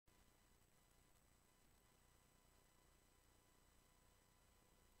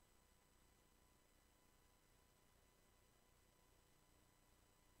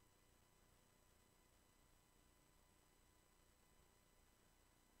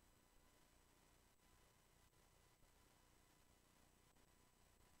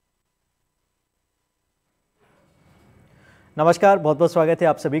नमस्कार, बहुत बहुत स्वागत है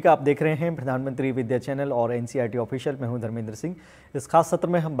आप सभी का। आप देख रहे हैं प्रधानमंत्री विद्या चैनल और एनसीईआरटी ऑफिशियल। मैं हूं धर्मेंद्र सिंह। इस खास सत्र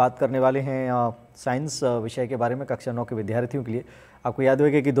में हम बात करने वाले हैं साइंस विषय के बारे में कक्षा 9 के विद्यार्थियों के लिए। आपको याद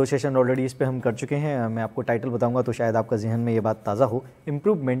होगा कि 2 सेशन ऑलरेडी इस पे हम कर चुके हैं। मैं आपको टाइटल बताऊंगा तो शायद आपका जहन में ये बात ताज़ा हो।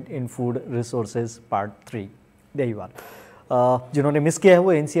 Improvement in food resources part 3। यही बात जिन्होंने मिस किया है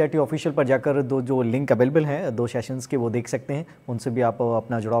वो एनसीईआरटी ऑफिशियल पर जाकर जो लिंक अवेलेबल हैं 2 सेशंस के, वो देख सकते हैं। उनसे भी आप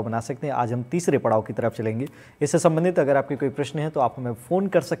अपना जुड़ाव बना सकते हैं। आज हम तीसरे पड़ाव की तरफ चलेंगे। इससे संबंधित अगर आपके कोई प्रश्न है तो आप हमें फ़ोन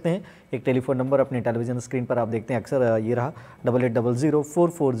कर सकते हैं। एक टेलीफोन नंबर अपने टेलीविज़न स्क्रीन पर आप देखते हैं अक्सर, ये रहा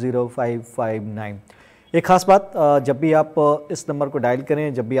 880004405559। एक खास बात, जब भी आप इस नंबर को डायल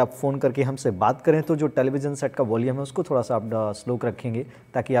करें, जब भी आप फ़ोन करके हमसे बात करें तो जो टेलीविज़न सेट का वॉल्यूम है उसको थोड़ा सा आप स्लो रखेंगे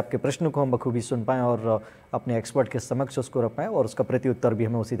ताकि आपके प्रश्न को हम बखूबी सुन पाएँ और अपने एक्सपर्ट के समक्ष उसको रख पाएँ और उसका प्रत्युत्तर भी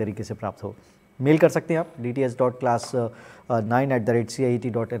हमें उसी तरीके से प्राप्त हो। मेल कर सकते हैं आप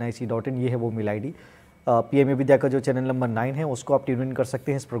dth.class9@ciet.nic.in, ये है वो मेल ID। PMeVIDYA का जो चैनल नंबर 9 है उसको आप ट्यून इन कर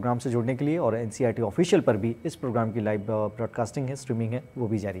सकते हैं इस प्रोग्राम से जुड़ने के लिए। और एनसीईआरटी ऑफिशियल पर भी इस प्रोग्राम की लाइव ब्रॉडकास्टिंग है, स्ट्रीमिंग है, वो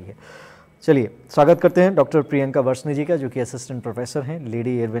भी जारी है। चलिए स्वागत करते हैं डॉक्टर प्रियंका वर्षनी जी का, जो कि असिस्टेंट प्रोफेसर हैं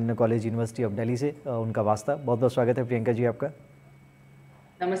lady एयरविन college university of Delhi से। उनका वास्ता। बहुत बहुत स्वागत है प्रियंका जी आपका।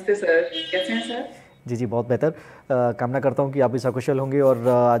 नमस्ते सर, कैसे हैं सर? जी बहुत बेहतर। कामना करता हूं कि आप भी सकुशल होंगे। और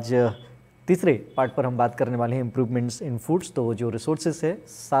आज तीसरे पार्ट पर हम बात करने वाले हैं इम्प्रूवमेंट्स इन फूड्स। तो जो रिसोर्सेज है,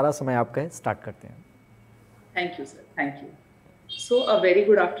 सारा समय आपका है, स्टार्ट करते हैं। Thank you sir, thank you. So a very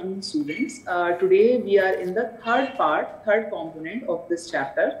good afternoon students. Today we are in the third component of this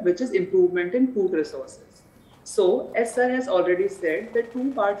chapter, which is improvement in food resources. So as sir has already said, the 2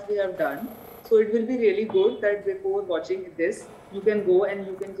 parts we have done. So it will be really good that before watching this, you can go and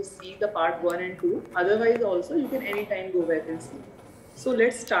you can just see the part 1 and 2. Otherwise also you can anytime go back and see. So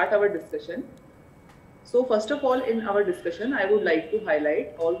let's start our discussion. So first of all, in our discussion, I would like to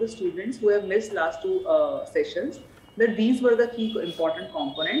highlight all the students who have missed last 2 sessions, that these were the key important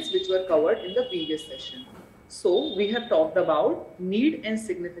components which were covered in the previous session. So we have talked about need and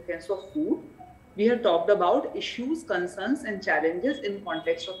significance of food. We have talked about issues, concerns and challenges in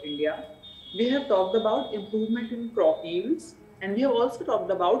context of India. We have talked about improvement in crop yields, and we have also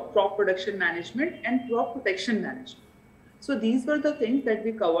talked about crop production management and crop protection management. So these were the things that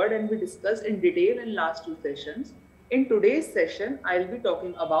we covered and we discussed in detail in last 2 sessions. In today's session, I'll be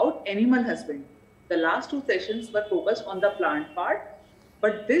talking about animal husbandry. The last 2 sessions were focused on the plant part,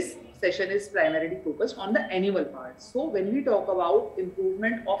 but this session is primarily focused on the animal part. So when we talk about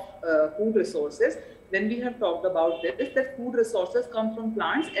improvement of food resources, then we have talked about this, that food resources come from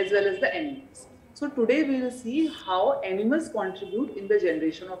plants as well as the animals. So today we will see how animals contribute in the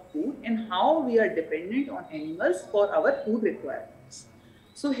generation of food and how we are dependent on animals for our food requirements.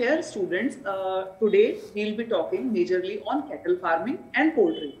 So here students, today we will be talking majorly on cattle farming and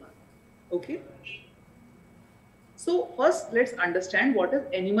poultry farming. Okay. So first, let's understand what is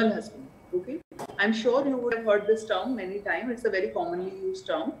animal husbandry. Okay, I'm sure you would have heard this term many times. It's a very commonly used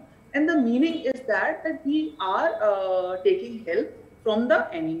term, and the meaning is that we are taking help from the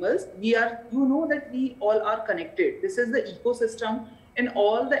animals. We are, you know, that we all are connected. This is the ecosystem, and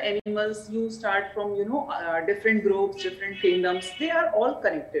all the animals, you start from different groups, different kingdoms. They are all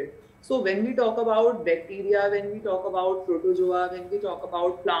connected. So when we talk about bacteria, when we talk about protozoa, when we talk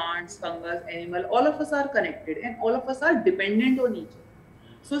about plants, fungus, animal, all of us are connected and all of us are dependent on each other.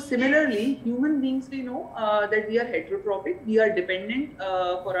 So similarly, human beings, we know that we are heterotrophic. We are dependent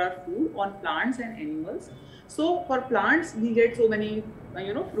for our food on plants and animals. So for plants, we get so many,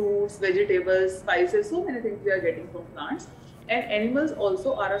 fruits, vegetables, spices, so many things we are getting from plants. And animals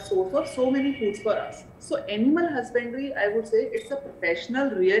also are a source of so many foods for us. So animal husbandry, I would say, it's a professional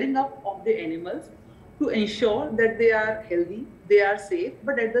rearing up of the animals to ensure that they are healthy, they are safe,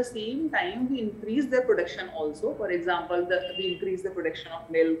 but at the same time we increase their production also. For example, we increase the production of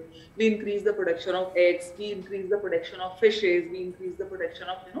milk, we increase the production of eggs, we increase the production of fishes, we increase the production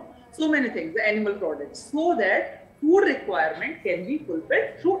of so many things, the animal products, so that food requirement can be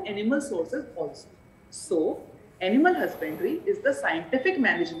fulfilled through animal sources also. So animal husbandry is the scientific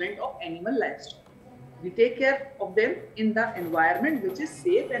management of animal livestock. We take care of them in the environment which is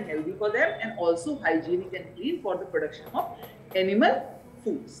safe and healthy for them, and also hygienic and clean for the production of animal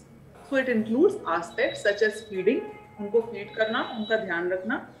foods. So it includes aspects such as feeding, unko feed karna, unka dhyan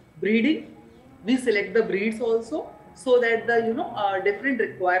rakhna, breeding. We select the breeds also, so that the different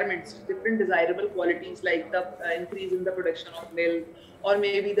requirements, different desirable qualities like the increase in the production of milk, or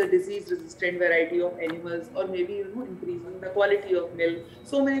maybe the disease resistant variety of animals, or maybe increasing the quality of milk.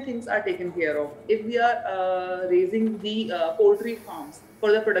 So many things are taken care of. If we are raising the poultry farms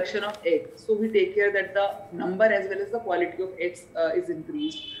for the production of eggs, so we take care that the number as well as the quality of eggs is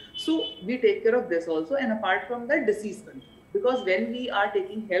increased. So we take care of this also, and apart from that, disease control. because when we are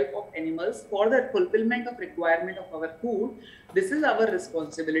taking help of animals for the fulfillment of requirement of our food, this is our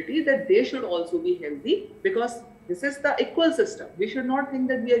responsibility that they should also be healthy, because this is the equal system. We should not think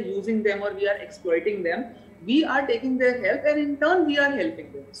that we are using them or we are exploiting them. We are taking their help and in turn we are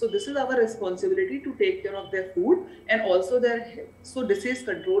helping them. So this is our responsibility to take care of their food and also their health. So disease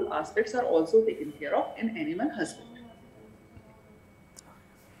control aspects are also taken care of in animal husbandry.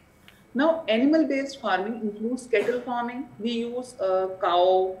 Now, animal-based farming includes cattle farming. We use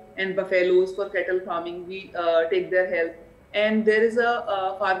cow and buffaloes for cattle farming. We take their help. And there is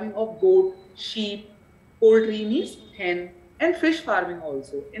a farming of goat, sheep, poultry means hen, and fish farming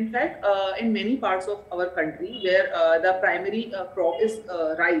also. In fact, in many parts of our country where the primary crop is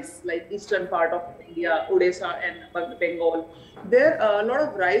rice, like eastern part of India, Odisha and Bengal, there a lot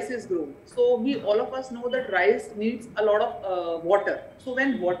of rice is grown. So we all of us know that rice needs a lot of water. So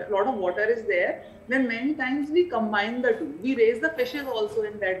when a lot of water is there, then many times we combine the two. We raise the fishes also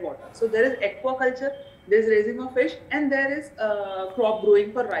in that water. So there is aquaculture, there is raising of fish, and there is crop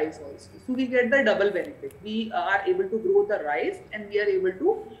growing for rice also. So we get the double benefit. We are able to grow the rice and we are able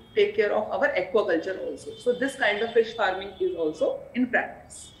to take care of our aquaculture also. So this kind of fish farming is also in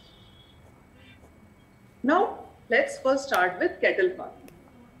practice. Now let's first start with cattle farming.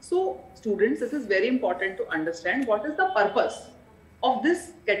 So students, this is very important to understand what is the purpose of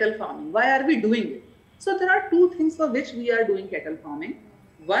this cattle farming. Why are we doing it? So there are two things for which we are doing cattle farming.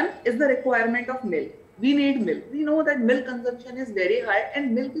 One is the requirement of milk. We need milk. We know that milk consumption is very high,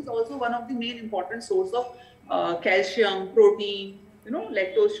 and milk is also one of the main important source of calcium, protein,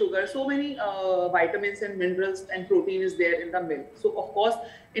 lactose, sugar. So many vitamins and minerals and protein is there in the milk. So of course,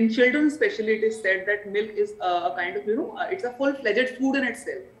 in children especially, it is said that milk is a kind of, it's a full-fledged food in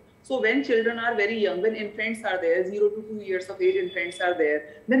itself. So when children are very young, when infants are there, 0 to 2 years of age infants are there,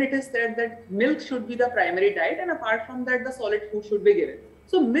 then it is said that milk should be the primary diet, and apart from that, the solid food should be given.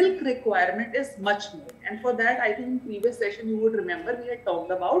 So milk requirement is much more. And for that, I think in previous session, you would remember we had talked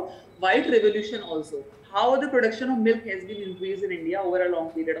about white revolution also, how the production of milk has been increased in India over a long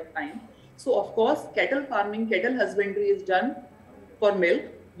period of time. So of course, cattle farming, cattle husbandry is done for milk.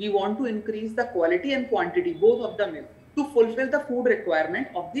 We want to increase the quality and quantity, both of the milk, to fulfill the food requirement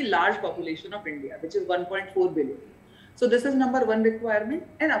of the large population of India, which is 1.4 billion. So this is number one requirement.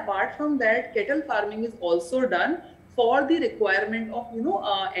 And apart from that, cattle farming is also done for the requirement of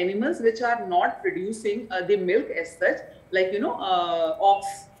animals which are not producing the milk as such, like ox,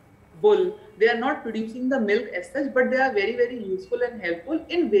 bull. They are not producing the milk as such, but they are very, very useful and helpful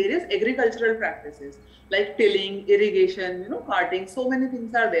in various agricultural practices like tilling, irrigation, carting. So many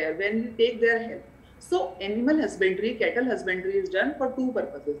things are there when we take their help. So animal husbandry, cattle husbandry is done for two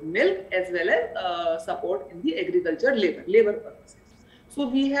purposes: milk as well as support in the agriculture labor purposes. So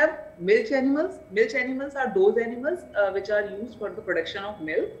we have milch animals. Milch animals are those animals which are used for the production of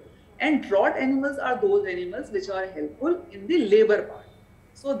milk, and draught animals are those animals which are helpful in the labor part.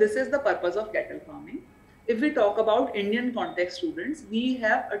 So this is the purpose of cattle farming. If we talk about Indian context, students, we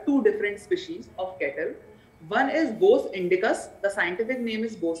have two different species of cattle. One is Bos indicus. The scientific name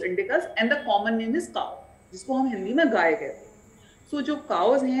is Bos indicus, and the common name is cow, जिसको हम हिंदी में गाय कहते हैं. So जो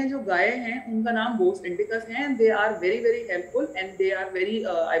cows हैं, जो गाय हैं, उनका नाम Bos indicus है, and they are very, very helpful, and they are very,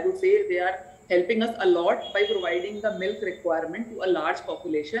 I would say, they are helping us a lot by providing the milk requirement to a large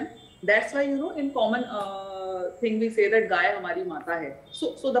population. That's why, in common thing we say that गाय हमारी माता है.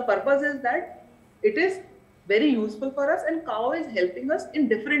 So the purpose is that it is very useful for us, and cow is helping us in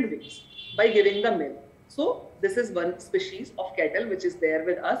different ways by giving the milk. So this is one species of cattle which is there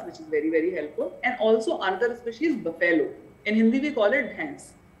with us, which is very, very helpful. And also another species, buffalo. In Hindi we call it भैंस.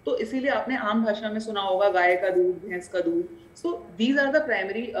 तो इसीलिए आपने आम भाषा में सुना होगा गाय का दूध, भैंस का दूध. So these are the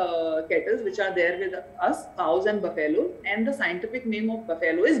primary cattle which are there with us, cows and buffalo. And the scientific name of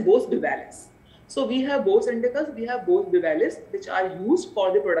buffalo is Bos bivallis. So we have Bos indicus, we have Bos bivallis, which are used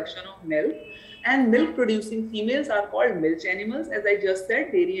for the production of milk. And milk producing females are called milch animals, as I just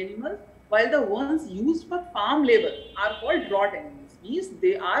said, dairy animals. While the ones used for farm labor are called draught animals, means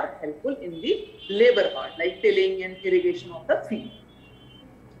they are helpful in the labor part, like tilling and irrigation of the field.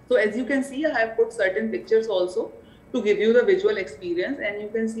 So as you can see, I have put certain pictures also to give you the visual experience, and you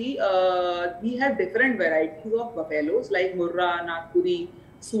can see we have different varieties of buffaloes like Murrah, Nagpuri,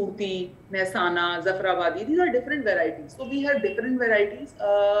 Surti, Mehsana, Zafrabadi. These are different varieties. So we have different varieties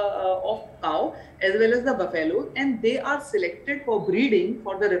of cow as well as the buffalo, and they are selected for breeding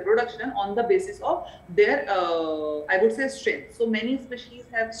for the reproduction on the basis of their, I would say, strength. So many species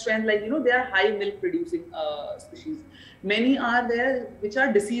have strength, like, they are high milk producing species. Many are there which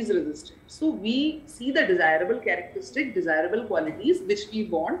are disease resistant. So we see the desirable characteristic, desirable qualities which we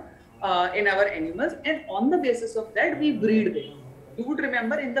want in our animals, and on the basis of that we breed them. You would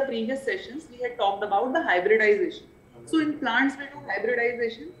remember in the previous sessions we had talked about the hybridization. So in plants we do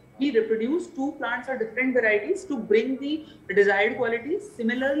hybridization. We reproduce two plants or different varieties to bring the desired qualities.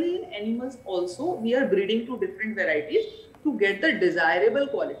 Similarly, in animals also, we are breeding two different varieties to get the desirable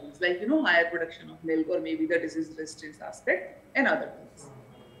qualities, like, you know, higher production of milk, or maybe the disease resistance aspect and other things.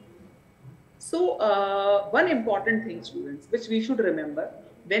 So one important thing, students, which we should remember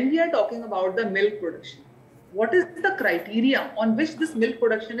when we are talking about the milk production, what is the criteria on which this milk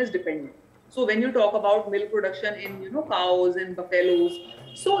production is dependent? So when you talk about milk production in, you know, cows and buffaloes,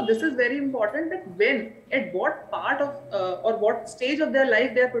 so this is very important, that when, at what part of or what stage of their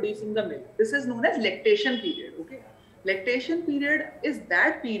life they are producing the milk. This is known as lactation period. Okay, lactation period is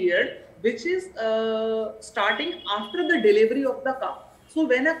that period which is starting after the delivery of the calf. So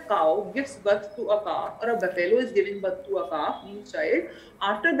when a cow gives birth to a calf, or a buffalo is giving birth to a calf, new child,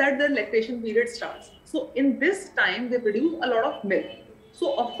 after that the lactation period starts. So in this time they produce a lot of milk.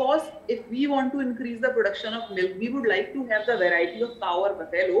 So of course, if we want to increase the production of milk, we would like to have the variety of cow or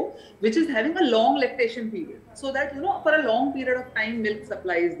buffalo which is having a long lactation period, so that, you know, for a long period of time milk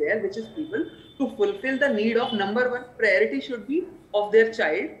supply is there, which is people to fulfill the need of, number one, priority should be of their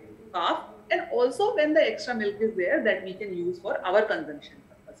child, calf, and also when the extra milk is there, that we can use for our consumption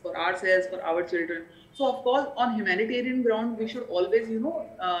purpose, for ourselves, for our children. So of course, on humanitarian ground, we should always, you know,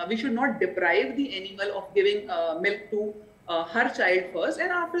 we should not deprive the animal of giving milk to her child first,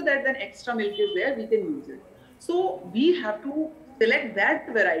 and after that then extra milk is there, we can use it. So we have to select that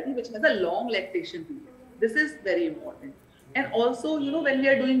variety which has a long lactation period. This is very important. And also, you know, when we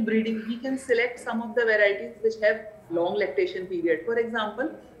are doing breeding, we can select some of the varieties which have long lactation period. For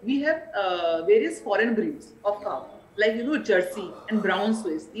example, we have various foreign breeds of cow, like, you know, Jersey and Brown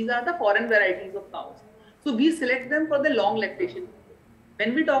Swiss. These are the foreign varieties of cows. So we select them for the long lactation period.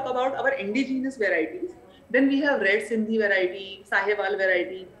 When we talk about our indigenous varieties, then we have Red Sindhi variety, Sahiwal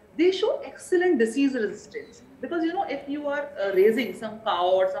variety. They show excellent disease resistance, because, you know, if you are raising some cow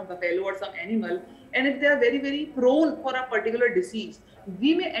or some buffalo or some animal, and if they are very, very prone for a particular disease,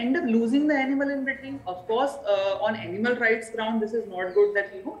 we may end up losing the animal in between. Of course, on animal rights ground, this is not good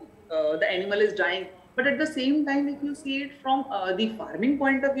that, you know, the animal is dying. But at the same time, if you see it from the farming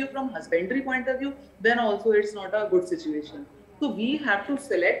point of view, from husbandry point of view, then also it's not a good situation. So we have to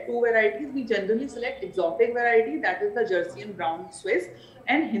select two varieties. We generally select exotic variety, that is the Jersey and Brown Swiss,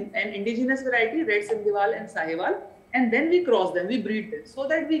 and indigenous variety, Red Sindhiwal and Sahiwal, and then we cross them, we breed them, so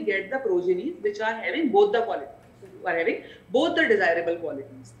that we get the progenies which are having both the qualities, are having both the desirable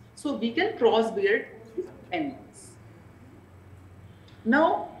qualities. So we can crossbreed these animals.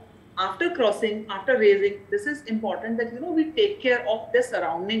 Now, after crossing, after raising, this is important that, you know, we take care of the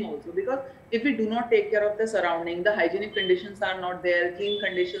surrounding also, because if we do not take care of the surrounding, the hygienic conditions are not there, clean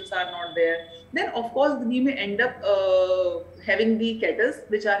conditions are not there, then of course we may end up having the cattle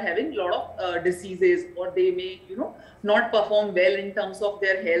which are having a lot of diseases, or they may, you know, not perform well in terms of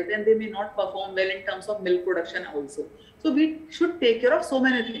their health, and they may not perform well in terms of milk production also. So we should take care of so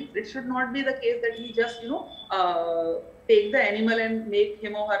many things. It should not be the case that we just, you know, take the animal and make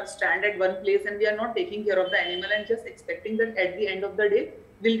him or her stand at one place, and we are not taking care of the animal and just expecting that at the end of the day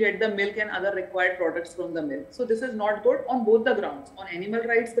we'll get the milk and other required products from the milk. So this is not good on both the grounds, on animal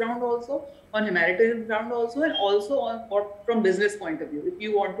rights ground also, on humanitarian ground also, and also on, or from business point of view, if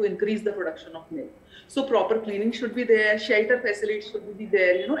you want to increase the production of milk. So proper cleaning should be there, shelter facilities should be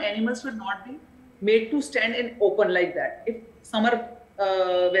there, you know, animals should not be made to stand in open like that. If summer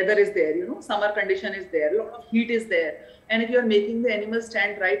weather is there, you know, summer condition is there, a lot of heat is there, and if you are making the animals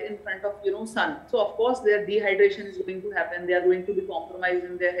stand right in front of, you know, sun, so of course their dehydration is going to happen, they are going to be compromised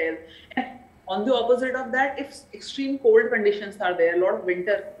in their health. And on the opposite of that, if extreme cold conditions are there, a lot of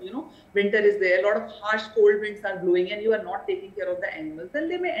winter, you know, winter is there, a lot of harsh cold winds are blowing, and you are not taking care of the animals, then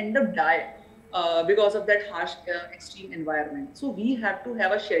they may end up die because of that harsh extreme environment. So we have to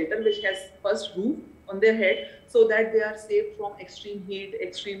have a shelter which has first roof on their head, so that they are safe from extreme heat,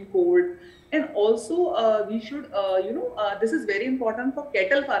 extreme cold. And also we should, you know, this is very important for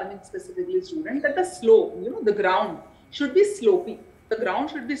cattle farming specifically, students, that the slope, you know, the ground should be slopey. The ground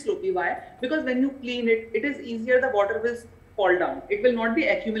should be slopey. Why? Because when you clean it, it is easier, the water will fall down. It will not be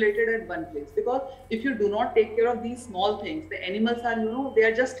accumulated at one place, because if you do not take care of these small things, the animals are, you know, they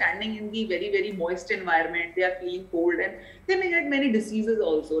are just standing in the very, very moist environment, they are feeling cold, and they may get many diseases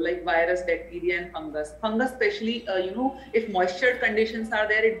also, like virus, bacteria, and fungus. Fungus especially, you know, if moisture conditions are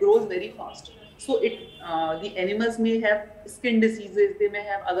there, it grows very fast. So it, the animals may have skin diseases, they may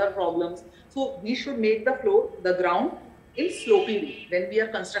have other problems. So we should make the floor, the ground, in slopey way. When we are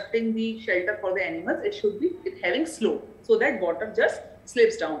constructing the shelter for the animals, it should be having slope, so that water just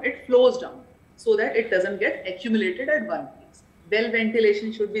slips down, it flows down, so that it doesn't get accumulated at one place. Well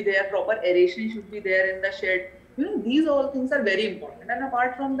ventilation should be there, proper aeration should be there in the shed. These all things are very important. And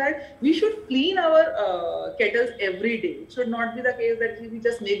apart from that, we should clean our kettles every day. It should not be the case that we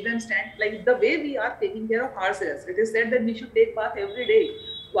just make them stand. Like the way we are taking care of ourselves, it is said that we should take bath every day.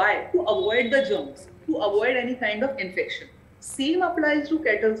 Why? To avoid the germs, to avoid any kind of infection. Same applies to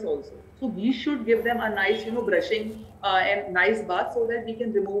kettles also. So we should give them a nice, brushing and nice bath, so that we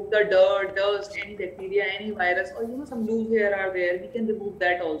can remove the dirt, dust, any bacteria, any virus, or some loose hair are there. We can remove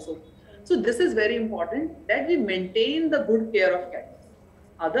that also. So this is very important, that we maintain the good care of kettles.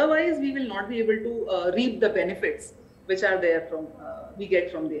 Otherwise, we will not be able to reap the benefits which are there from we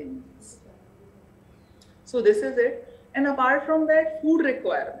get from the animals. So this is it. And apart from that, food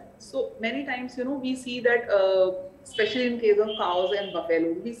requirements. So many times, we see that, especially in case of cows and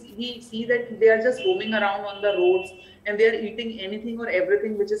buffalo, we see that they are just roaming around on the roads and they are eating anything or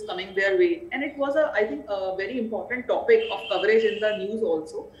everything which is coming their way. And it was, I think, a very important topic of coverage in the news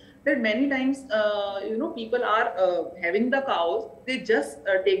also, that many times, people are having the cows, they just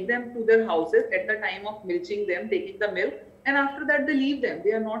take them to their houses at the time of milking them, taking the milk, and after that they leave them.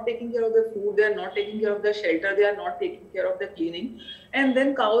 They are not taking care of the food, they are not taking care of the shelter, they are not taking care of the cleaning. And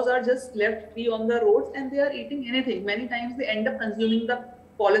then cows are just left free on the roads and they are eating anything. Many times they end up consuming the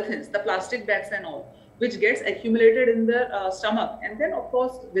polythene, the plastic bags and all, which gets accumulated in their stomach. And then of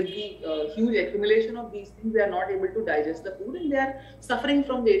course, with the huge accumulation of these things, they are not able to digest the food and they are suffering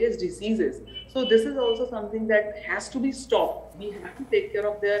from various diseases. So this is also something that has to be stopped. We have to take care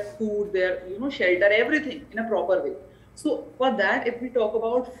of their food, their shelter, everything in a proper way. So for that, if we talk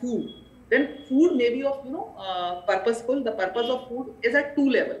about food, then food may be of purposeful. The purpose of food is at two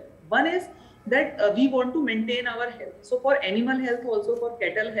levels. One is that we want to maintain our health. So for animal health also, for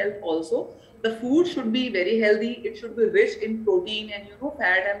cattle health also, the food should be very healthy. It should be rich in protein and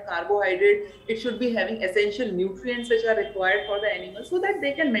fat and carbohydrate. It should be having essential nutrients which are required for the animals, so that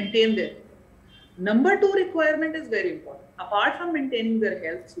they can maintain their health. Number two requirement is very important. Apart from maintaining their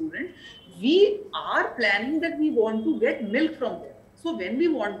health, students, we are planning that we want to get milk from them. So when we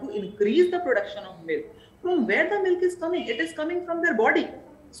want to increase the production of milk, from where the milk is coming? It is coming from their body.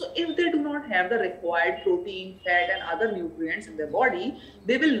 So if they do not have the required protein, fat and other nutrients in their body,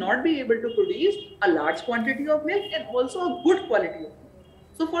 they will not be able to produce a large quantity of milk and also a good quality of milk.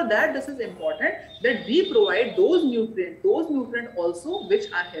 So for that, this is important that we provide those nutrients also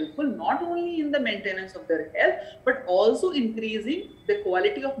which are helpful not only in the maintenance of their health, but also increasing the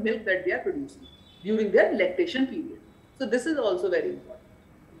quality of milk that they are producing during their lactation period. So this is also very important.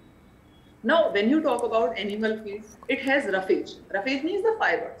 Now, when you talk about animal feed, it has roughage. Roughage means the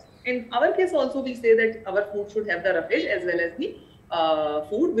fibers. In our case also, we say that our food should have the roughage as well as the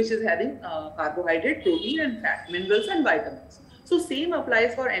food which is having carbohydrate, protein and fat, minerals and vitamins. So same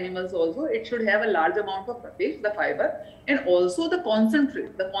applies for animals also. It should have a large amount of roughage, the fiber, and also the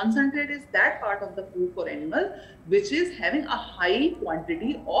concentrate. The concentrate is that part of the food for animal which is having a high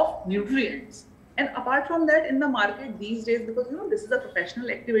quantity of nutrients. And apart from that, in the market these days, because this is a professional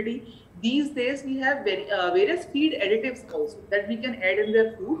activity, these days we have various feed additives also that we can add in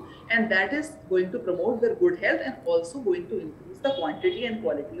their food, and that is going to promote their good health and also going to increase the quantity and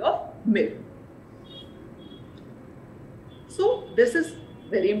quality of milk. So this is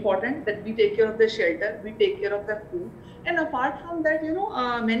very important that we take care of the shelter, we take care of the food. And apart from that,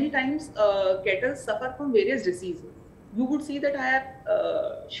 many times cattle suffer from various diseases. You would see that I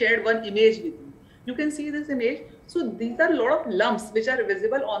have shared one image with you. You can see this image. So these are a lot of lumps which are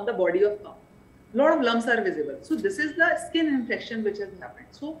visible on the body of cow. A lot of lumps are visible. So this is the skin infection which has happened.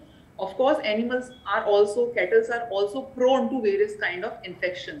 So of course, cattle are also prone to various kind of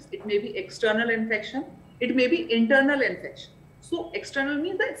infections. It may be external infection. It may be internal infection. So external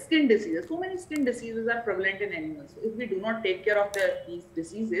means the skin diseases. So many skin diseases are prevalent in animals. So if we do not take care of these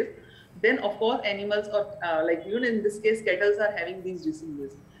diseases, then of course animals or in this case cattle are having these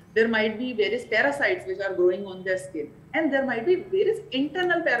diseases. There might be various parasites which are growing on their skin, and there might be various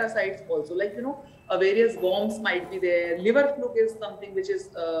internal parasites also, various worms might be there. Liver fluke is something which is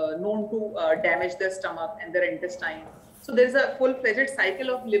known to damage their stomach and their intestine. So there is a full-fledged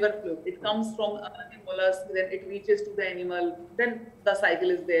cycle of liver fluke. It comes from the mollusk, then it reaches to the animal, then the cycle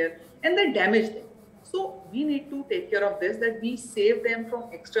is there, and they damage them. So we need to take care of this, that we save them from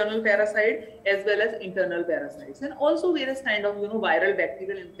external parasite as well as internal parasites, and also various kind of viral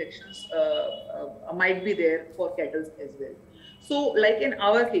bacterial infections might be there for cattle as well. So like in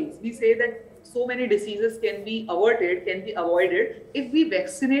our case, we say that so many diseases can be avoided if we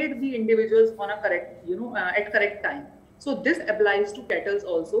vaccinate the individuals on a correct at correct time. So this applies to cattle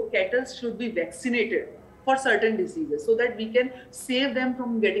also. Cattle should be vaccinated for certain diseases, so that we can save them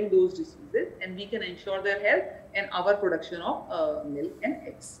from getting those diseases and we can ensure their health and our production of milk and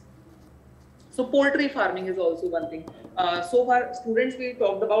eggs. So poultry farming is also one thing. So far, students, we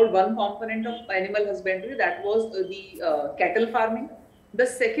talked about one component of animal husbandry, that was the cattle farming. The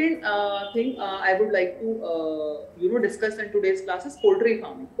second thing I would like to discuss in today's class is poultry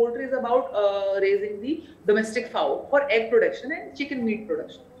farming. Poultry is about raising the domestic fowl for egg production and chicken meat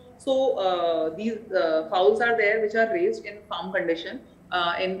production. So these fowls are there which are raised in farm condition,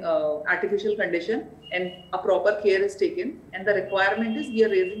 in artificial condition, and a proper care is taken. And the requirement is we are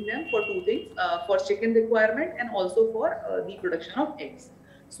raising them for two things, for chicken requirement and also for the production of eggs.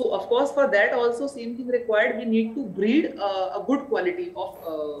 So of course, for that also same thing required, we need to breed a good quality of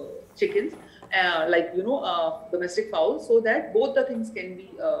chickens, domestic fowls, so that both the things can be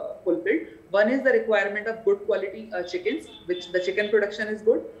fulfilled. One is the requirement of good quality chickens, which the chicken production is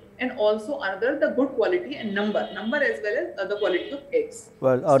good, and also another the good quality and number as well as the quality of eggs.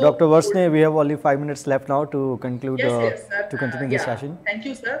 Well, so, Dr. Varsne, we have only 5 minutes left now to conclude, yes, to continue this session. Thank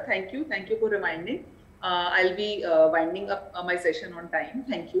you, sir. Thank you for reminding. I'll be winding up my session on time.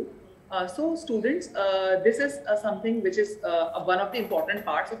 Thank you. So students, this is something which is one of the important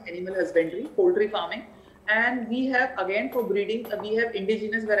parts of animal husbandry, poultry farming. And we have, again, for breeding, we have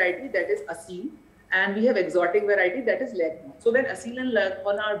indigenous variety, that is Asil, and we have exotic variety, that is Leghorn. So when Asil and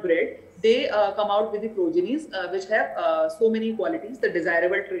Leghorn are bred, they come out with the progenies which have so many qualities, the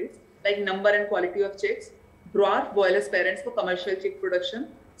desirable traits like number and quality of chicks, dwarf boyless parents for commercial chick production,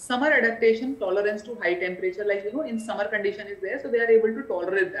 summer adaptation, tolerance to high temperature, like in summer condition is there, so they are able to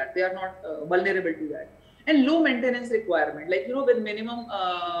tolerate that, they are not vulnerable to that. And low maintenance requirement, like with minimum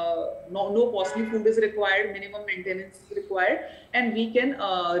no costly food is required, minimum maintenance is required, and we can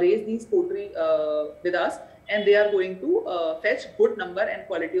raise these poultry with us, and they are going to fetch good number and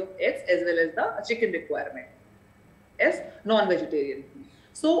quality of eggs as well as the chicken requirement as non-vegetarian.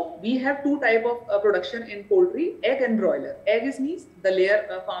 So we have two type of production in poultry, egg and broiler. Egg is means the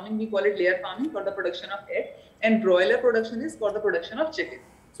layer farming, we call it layer farming for the production of egg, and broiler production is for the production of chicken.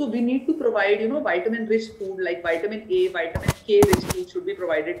 So we need to provide, vitamin-rich food like vitamin A, vitamin K rich food should be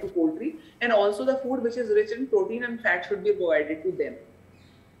provided to poultry, and also the food which is rich in protein and fat should be provided to them.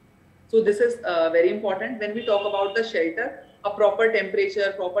 So this is very important. When we talk about the shelter, a proper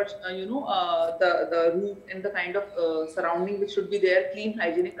temperature, proper, the roof and the kind of surrounding which should be there, clean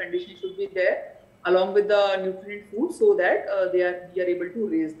hygienic conditions should be there, along with the nutrient food, so that we are able to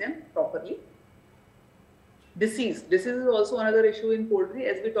raise them properly. Disease is also another issue in poultry,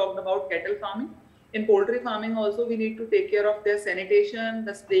 as we talked about cattle farming. In poultry farming also, we need to take care of their sanitation,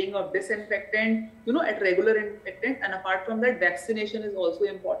 the spraying of disinfectant, at regular infectant, and apart from that, vaccination is also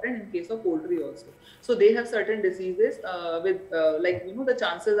important in case of poultry also. So they have certain diseases the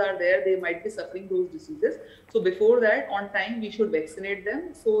chances are there they might be suffering those diseases. So before that, on time, we should vaccinate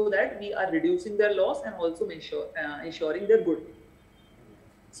them so that we are reducing their loss and also ensuring their good.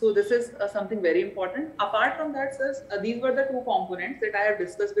 So this is something very important. Apart from that, sir, these were the two components that I have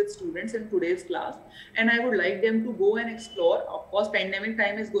discussed with students in today's class, and I would like them to go and explore. Of course, pandemic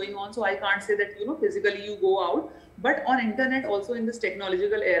time is going on, so I can't say that physically you go out, but on internet also, in this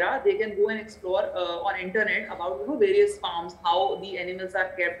technological era, they can go and explore on internet about various farms, how the animals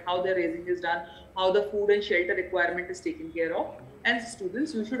are kept, how their raising is done, how the food and shelter requirement is taken care of. And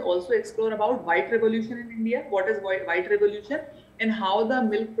students, you should also explore about white revolution in India. What is white revolution? And how the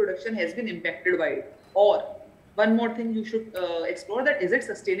milk production has been impacted by it. Or one more thing you should explore, that is it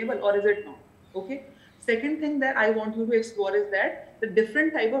sustainable or is it not? Okay. Second thing that I want you to explore is that the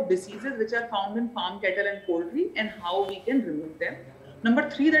different type of diseases which are found in farm cattle and poultry and how we can remove them. Number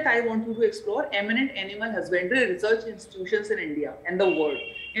 3 that I want you to explore, eminent animal husbandry research institutions in India and the world,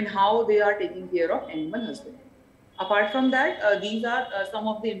 and how they are taking care of animal husbandry. Apart from that, these are some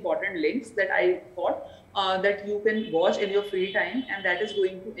of the important links that I thought that you can watch in your free time, and that is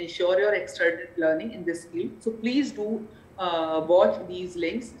going to ensure your extended learning in this field. So please do watch these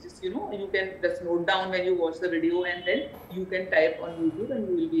links. Just you can just note down when you watch the video, and then you can type on YouTube and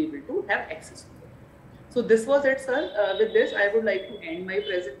you will be able to have access to it. So this was it, sir. With this, I would like to end my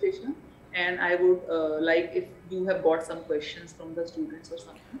presentation, and I would like if you have got some questions from the students or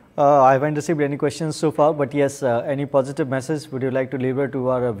something. I haven't received any questions so far, but yes, any positive message would you like to leave to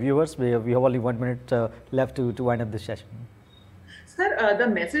our viewers? We have only 1 minute left to wind up this session. Sir, the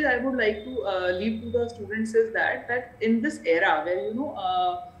message I would like to leave to the students is that in this era where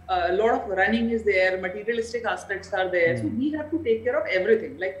a lot of running is there, materialistic aspects are there, so we have to take care of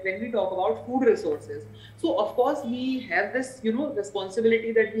everything. Like when we talk about food resources, so of course we have this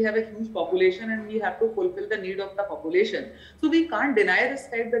responsibility that we have a huge population and we have to fulfill the need of the population. So we can't deny this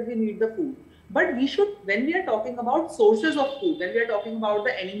fact that we need the food. But we should, when we are talking about sources of food, when we are talking about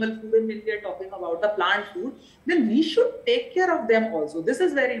the animal food and when we are talking about the plant food, then we should take care of them also. This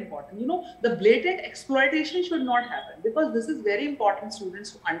is very important. You know, the blatant exploitation should not happen, because this is very important,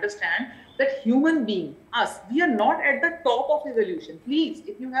 students, to understand that human being, us, we are not at the top of evolution. Please,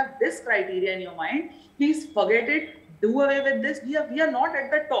 if you have this criteria in your mind, please forget it. Do away with this. We are not at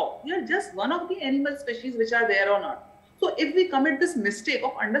the top. We are just one of the animal species which are there on Earth. So if we commit this mistake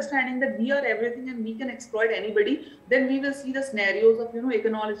of understanding that we are everything and we can exploit anybody, then we will see the scenarios of, you know,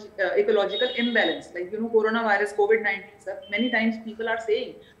 ecological imbalance. Like, you know, coronavirus, COVID-19, many times people are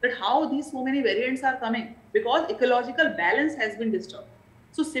saying that how these so many variants are coming, because ecological balance has been disturbed.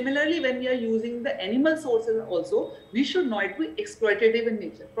 So similarly, when we are using the animal sources also, we should not be exploitative in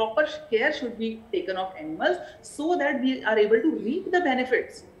nature. Proper care should be taken of animals so that we are able to reap the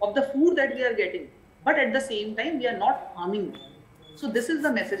benefits of the food that we are getting. But at the same time, we are not harming them. So this is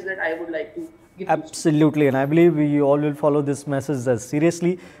the message that I would like to give. Absolutely, and I believe we all will follow this message as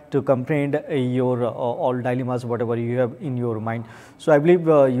seriously to comprehend your all dilemmas, whatever you have in your mind. So I believe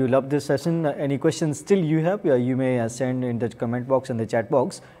you love this session. Any questions still you have, you may send in the comment box and the chat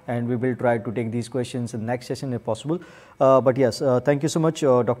box, and we will try to take these questions in the next session if possible. But yes, thank you so much,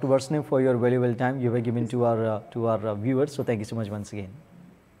 Dr. Varsnev, for your valuable time you were given to our viewers. So thank you so much once again.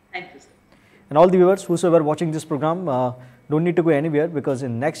 Thank you, sir. And all the viewers whosoever watching this program, don't need to go anywhere, because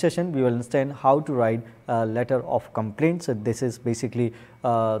in next session we will understand how to write a letter of complaint. So this is basically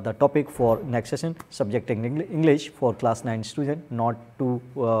the topic for next session, subject English for class 9 student, not too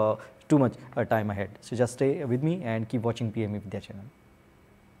much time ahead. So just stay with me and keep watching PMeVIDYA channel.